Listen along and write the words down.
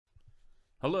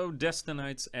Hello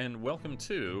Destinites, and welcome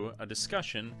to a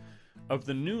discussion of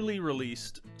the newly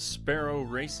released Sparrow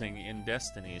Racing in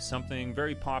Destiny. Something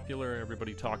very popular.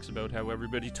 Everybody talks about how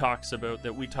everybody talks about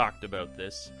that we talked about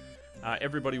this.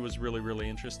 Everybody was really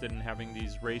interested in having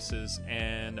these races,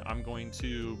 and I'm going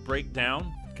to break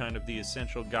down kind of the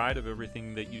essential guide of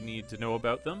everything that you need to know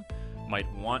about them, might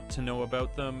want to know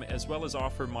about them, as well as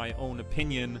offer my own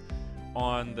opinion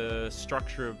on the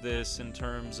structure of this in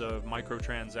terms of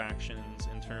microtransactions,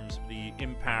 in terms of the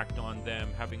impact on them,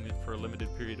 having it for a limited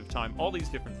period of time, all these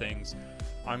different things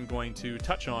I'm going to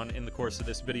touch on in the course of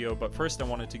this video. But first I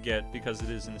wanted to get, because it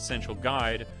is an essential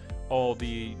guide, all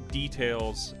the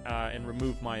details and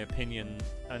remove my opinion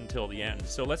until the end.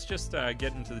 So let's just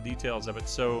get into the details of it.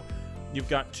 So you've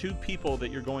got two people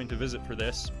that you're going to visit for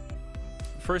this.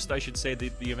 First, I should say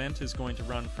that the event is going to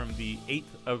run from the 8th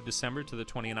of December to the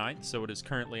 29th, so it is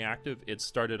currently active. It's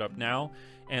started up now,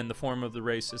 and the form of the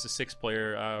race is a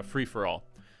 6-player free-for-all.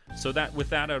 So that, with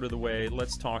that out of the way,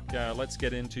 let's talk. Let's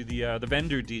get into the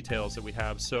vendor details that we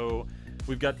have. So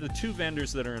we've got the two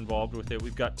vendors that are involved with it.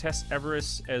 We've got Tess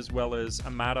Everest as well as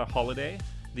Amada Holiday,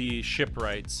 the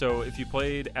shipwright. So if you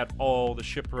played at all, the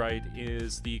shipwright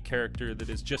is the character that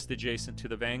is just adjacent to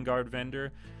the Vanguard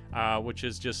vendor, which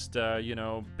is just, you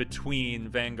know, between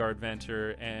Vanguard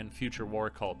vendor and Future War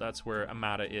Cult. That's where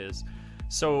Amada is.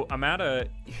 So Amada,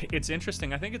 it's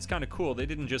interesting. I think it's kind of cool. They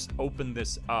didn't just open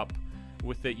this up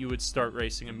with that you would start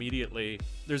racing immediately.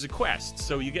 There's a quest.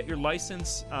 So you get your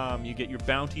license, you get your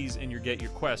bounties, and you get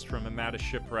your quest from Amada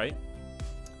Shipwright.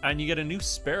 And you get a new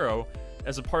Sparrow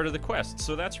as a part of the quest.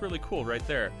 So that's really cool right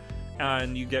there.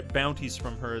 And you get bounties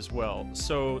from her as well.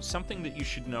 So something that you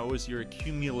should know is you're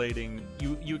accumulating,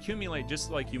 you accumulate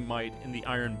just like you might in the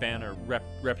Iron Banner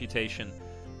reputation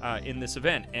in this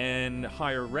event. And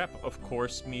higher rep, of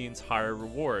course, means higher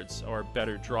rewards or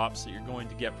better drops that you're going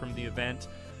to get from the event.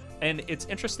 And it's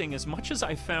interesting, as much as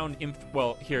I found,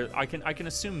 well, here, I can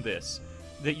assume this,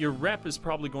 that your rep is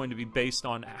probably going to be based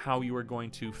on how you are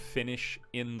going to finish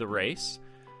in the race.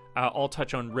 I'll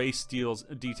touch on race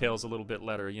details a little bit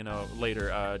later,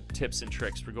 tips and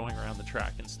tricks for going around the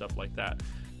track and stuff like that.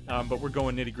 But we're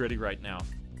going nitty-gritty right now.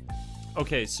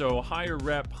 Okay, so higher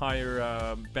rep,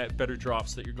 higher, better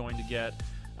drops that you're going to get.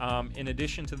 In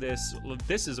addition to this,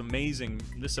 this is amazing.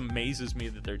 This amazes me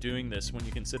that they're doing this when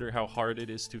you consider how hard it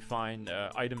is to find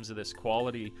items of this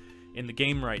quality in the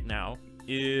game right now.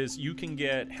 Is you can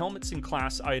get helmets and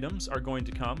class items are going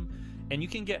to come. And you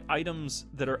can get items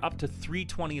that are up to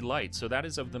 320 light. So that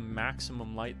is of the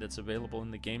maximum light that's available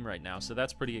in the game right now. So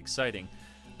that's pretty exciting.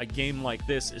 A game like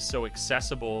this is so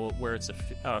accessible, where it's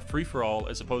a free-for-all,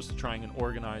 as opposed to trying and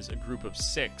organize a group of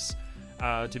 6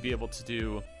 to be able to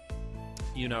do,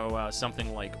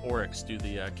 something like Oryx do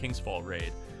the Kingsfall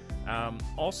raid.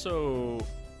 Also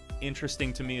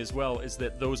interesting to me as well is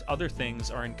that those other things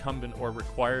are incumbent or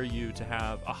require you to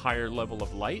have a higher level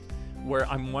of light, where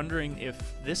I'm wondering if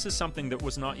this is something that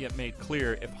was not yet made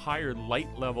clear, if higher light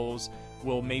levels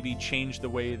will maybe change the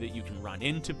way that you can run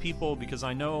into people, because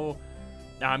I know,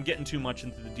 now I'm getting too much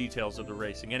into the details of the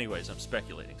racing. Anyways, I'm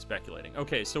speculating.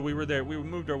 Okay, so we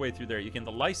moved our way through there. You get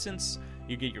the license,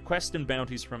 you get your quest and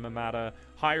bounties from Amada,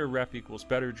 higher rep equals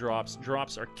better drops.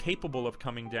 Drops are capable of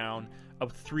coming down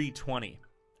of 320.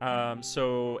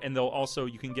 And they'll also,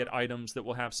 you can get items that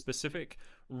will have specific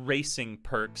racing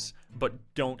perks, but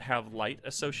don't have light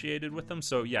associated with them.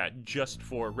 So yeah, just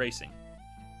for racing.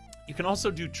 You can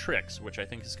also do tricks, which I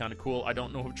think is kind of cool. I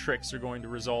don't know if tricks are going to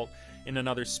result in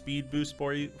another speed boost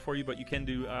for you, but you can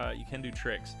do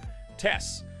tricks.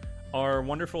 Tess, our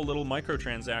wonderful little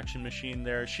microtransaction machine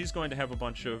there, she's going to have a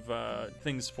bunch of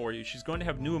things for you. She's going to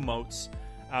have new emotes.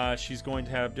 She's going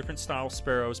to have different style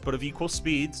sparrows, but of equal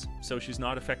speeds, so she's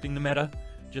not affecting the meta,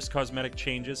 just cosmetic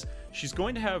changes. She's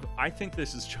going to have, I think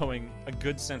this is showing a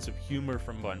good sense of humor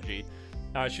from Bungie.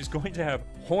 She's going to have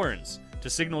horns to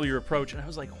signal your approach, and I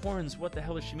was like, horns, what the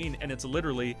hell does she mean? And it's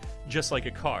literally just like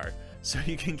a car. So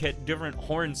you can get different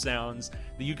horn sounds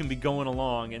that you can be going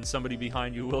along, and somebody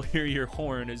behind you will hear your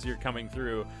horn as you're coming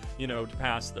through, to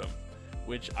pass them,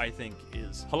 which I think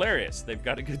is hilarious. They've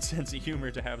got a good sense of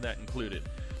humor to have that included.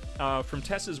 From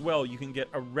Tess as well, you can get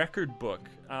a record book.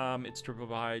 It's to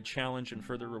provide challenge and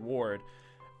further reward.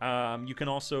 You can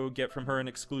also get from her an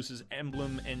exclusive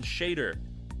emblem and shader.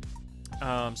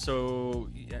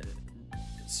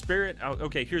 Spirit,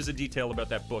 okay, here's a detail about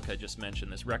that book I just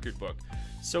mentioned, this record book.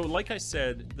 So like I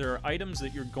said, there are items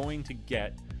that you're going to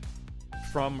get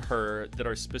from her that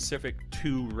are specific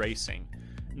to racing.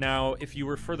 Now, if you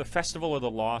were for the Festival of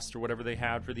the Lost or whatever they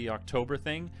had for the October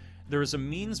thing, there is a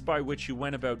means by which you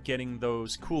went about getting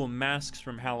those cool masks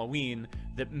from Halloween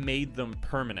that made them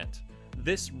permanent.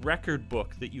 this record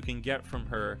book that you can get from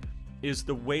her is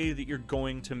the way that you're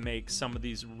going to make some of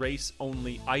these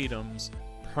race-only items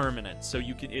permanent. So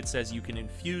it says you can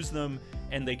infuse them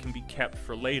and they can be kept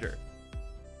for later.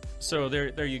 So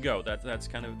there you go. That's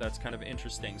kind of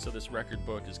interesting. So this record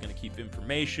book is going to keep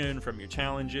information from your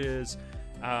challenges.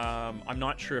 I'm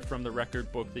not sure if from the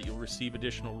record book that you'll receive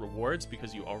additional rewards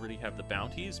because you already have the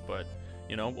bounties, but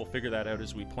you know, we'll figure that out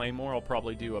as we play more. I'll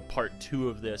probably do a part 2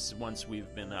 of this once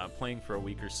we've been playing for a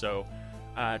week or so,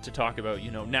 to talk about,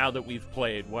 you know, now that we've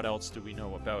played, what else do we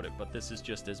know about it. But this is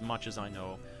just as much as I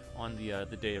know on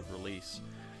the day of release.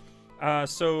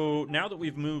 So now that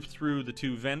we've moved through the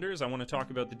 2 vendors, I want to talk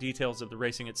about the details of the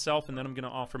racing itself, and then I'm going to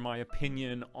offer my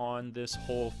opinion on this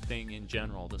whole thing in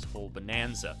general, this whole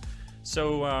bonanza.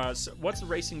 So what's the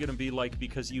racing going to be like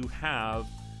because you have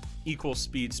equal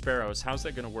speed Sparrows? How's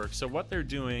that going to work? So what they're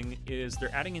doing is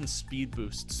they're adding in speed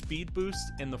boosts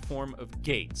in the form of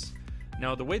gates.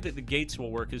 Now the way that the gates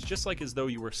will work is just like as though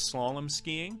you were slalom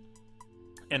skiing,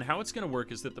 and how it's going to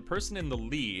work is that the person in the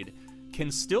lead can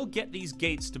still get these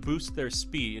gates to boost their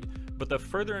speed, but the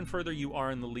further and further you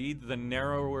are in the lead, the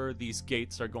narrower these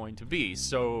gates are going to be.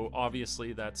 So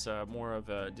obviously that's more of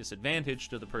a disadvantage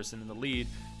to the person in the lead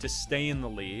to stay in the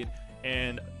lead,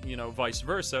 and you know, vice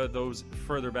versa, those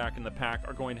further back in the pack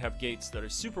are going to have gates that are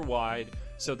super wide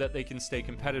so that they can stay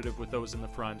competitive with those in the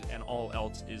front and all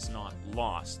else is not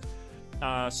lost.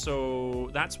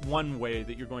 So that's one way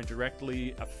that you're going to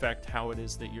directly affect how it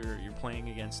is that you're playing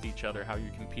against each other, how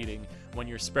you're competing when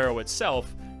your Sparrow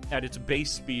itself at its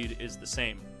base speed is the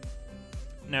same.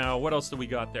 Now, what else do we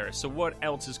got there? So what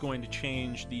else is going to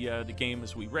change the game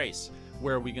as we race?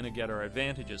 Where are we going to get our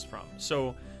advantages from?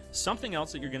 So something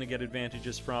else that you're going to get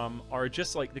advantages from are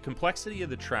just like the complexity of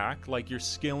the track, like your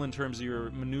skill in terms of your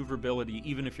maneuverability,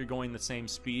 even if you're going the same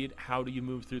speed, how do you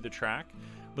move through the track?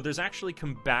 But there's actually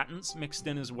combatants mixed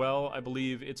in as well. I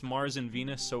believe it's Mars and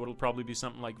Venus, so it'll probably be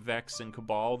something like Vex and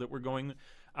Cabal that we're going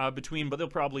between, but they'll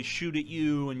probably shoot at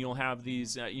you, and you'll have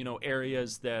these you know,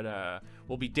 areas that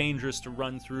will be dangerous to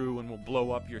run through and will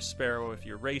blow up your Sparrow if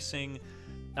you're racing.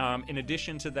 In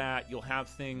addition to that, you'll have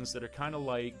things that are kind of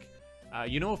like,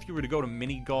 you know, if you were to go to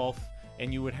mini golf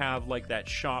and you would have like that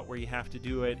shot where you have to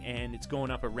do it and it's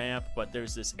going up a ramp, but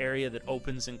there's this area that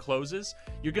opens and closes,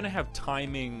 you're going to have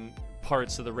timing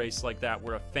parts of the race like that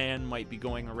where a fan might be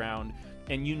going around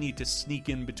and you need to sneak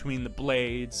in between the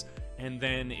blades, and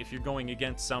then if you're going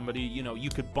against somebody, you know, you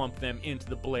could bump them into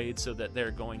the blade so that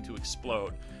they're going to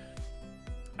explode.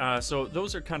 So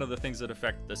those are kind of the things that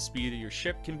affect the speed of your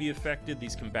ship can be affected.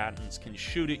 These combatants can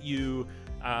shoot at you.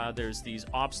 There's these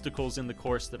obstacles in the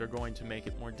course that are going to make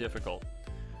it more difficult.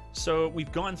 So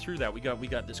we've gone through that. We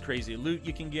got this crazy loot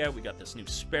you can get. We got this new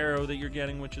Sparrow that you're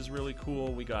getting, which is really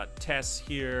cool. We got tests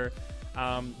here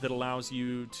that allows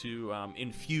you to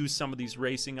infuse some of these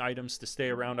racing items to stay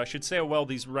around. I should say, well,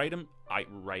 these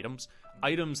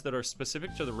items that are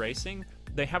specific to the racing,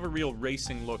 they have a real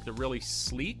racing look. They're really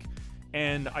sleek.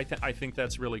 And I think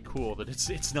that's really cool that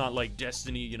it's not like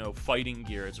Destiny, you know, fighting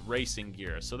gear, it's racing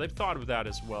gear. So they've thought of that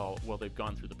as well while they've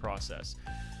gone through the process.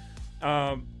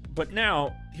 But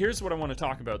now, here's what I want to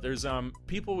talk about. There's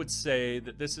people would say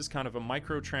that this is kind of a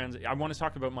microtransaction. I want to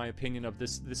talk about my opinion of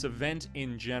this event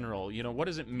in general. You know, what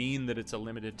does it mean that it's a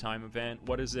limited time event?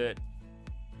 What is it,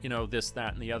 you know, this,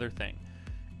 that, and the other thing?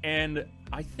 And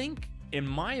I think, in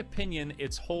my opinion,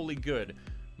 it's wholly good.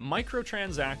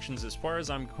 Microtransactions, as far as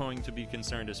I'm going to be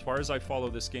concerned, as far as I follow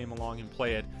this game along and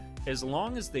play it, as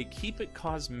long as they keep it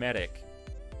cosmetic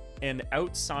and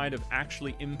outside of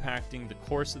actually impacting the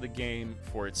course of the game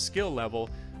for its skill level,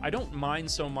 I don't mind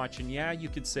so much. And yeah, you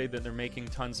could say that they're making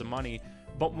tons of money,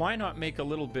 but why not make a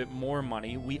little bit more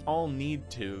money? We all need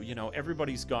to, you know,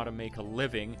 everybody's got to make a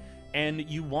living, and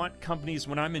you want companies,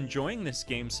 when I'm enjoying this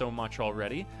game so much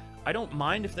already, I don't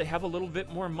mind if they have a little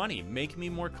bit more money. Make me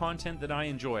more content that I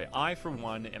enjoy. I, for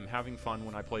one, am having fun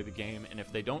when I play the game, and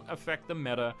if they don't affect the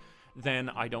meta, then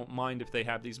I don't mind if they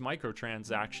have these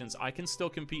microtransactions. I can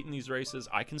still compete in these races.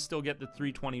 I can still get the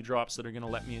 320 drops that are going to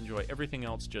let me enjoy everything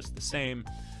else just the same.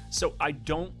 So I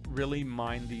don't really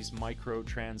mind these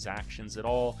microtransactions at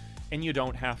all, and you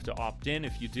don't have to opt in.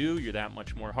 If you do, you're that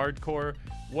much more hardcore.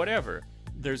 Whatever.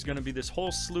 There's going to be this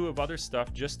whole slew of other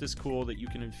stuff just as cool that you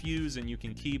can infuse and you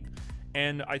can keep,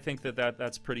 and I think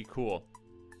that's pretty cool.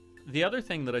 The other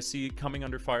thing that I see coming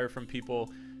under fire from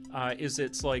people is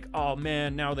it's like, oh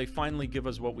man, now they finally give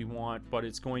us what we want, but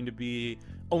it's going to be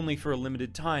only for a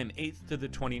limited time, 8th to the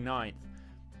 29th.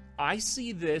 I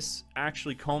see this,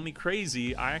 actually, call me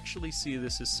crazy, I actually see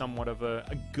this as somewhat of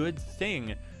a good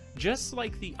thing. Just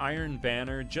like the Iron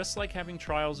Banner, just like having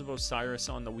Trials of Osiris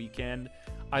on the weekend,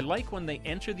 I like when they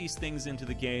enter these things into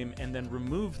the game and then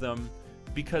remove them,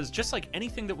 because just like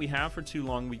anything that we have for too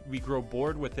long, we grow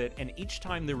bored with it, and each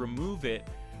time they remove it,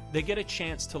 they get a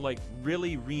chance to like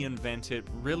really reinvent it,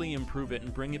 really improve it,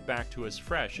 and bring it back to us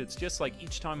fresh. It's just like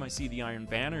each time I see the Iron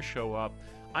Banner show up,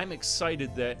 I'm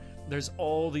excited that there's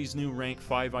all these new rank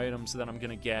 5 items that I'm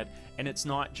gonna get, and it's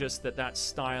not just that that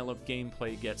style of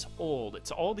gameplay gets old.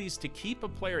 It's all these to keep a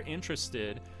player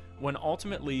interested when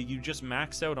ultimately you just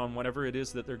max out on whatever it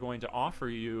is that they're going to offer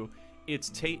you.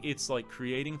 It's like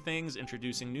creating things,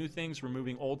 introducing new things,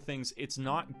 removing old things. It's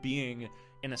not being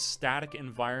in a static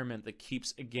environment that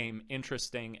keeps a game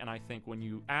interesting. And I think when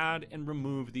you add and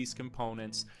remove these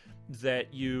components,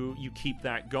 that you keep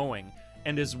that going.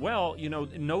 And as well, you know,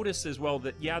 notice as well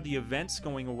that, yeah, the event's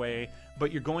going away,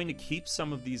 but you're going to keep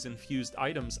some of these infused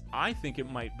items. I think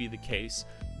it might be the case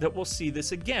that we'll see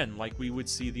this again, like we would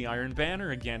see the Iron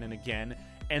Banner again and again,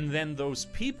 and then those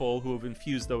people who have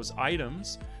infused those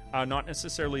items, not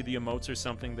necessarily the emotes or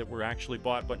something that were actually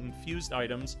bought, but infused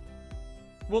items,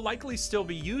 will likely still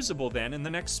be usable then in the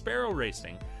next Sparrow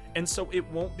Racing. And so it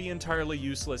won't be entirely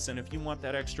useless, and if you want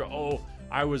that extra, oh,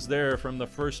 I was there from the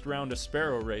first round of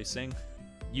Sparrow Racing,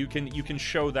 you can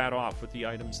show that off with the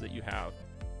items that you have.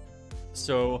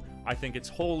 So I think it's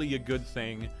wholly a good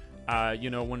thing. You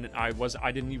know, when I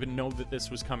didn't even know that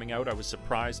this was coming out. I was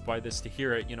surprised by this to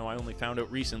hear it. You know, I only found out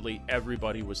recently.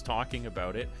 Everybody was talking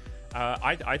about it.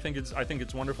 I think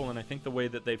it's wonderful, and I think the way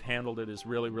that they've handled it is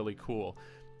really, really cool.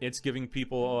 It's giving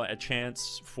people a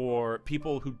chance, for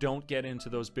people who don't get into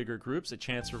those bigger groups, a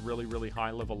chance for really, really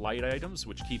high-level light items,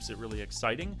 which keeps it really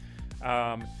exciting.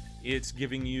 It's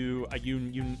giving you a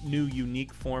new,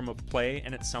 unique form of play,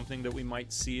 and it's something that we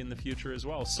might see in the future as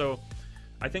well. So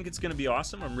I think it's going to be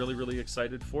awesome. I'm really, really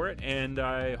excited for it, and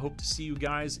I hope to see you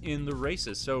guys in the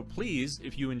races. So please,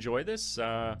 if you enjoy this,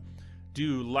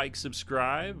 do like,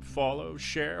 subscribe, follow,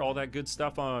 share, all that good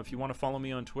stuff. If you want to follow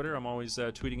me on Twitter, I'm always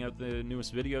tweeting out the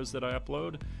newest videos that I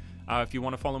upload. If you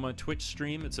want to follow my Twitch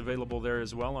stream, it's available there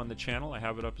as well on the channel. I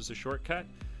have it up as a shortcut.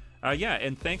 Yeah,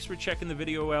 and thanks for checking the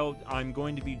video out. I'm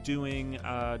going to be doing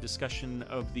a discussion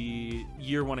of the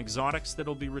Year 1 exotics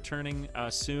that'll be returning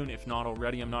soon, if not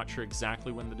already. I'm not sure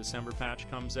exactly when the December patch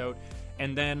comes out.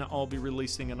 And then I'll be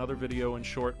releasing another video in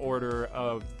short order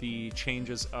of the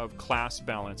changes of class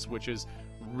balance, which is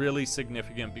really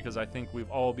significant because I think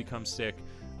we've all become sick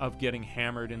of getting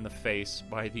hammered in the face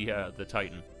by the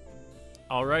Titan.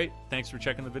 All right, thanks for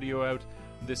checking the video out.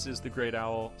 This is the Great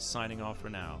Owl signing off for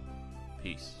now.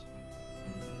 Peace.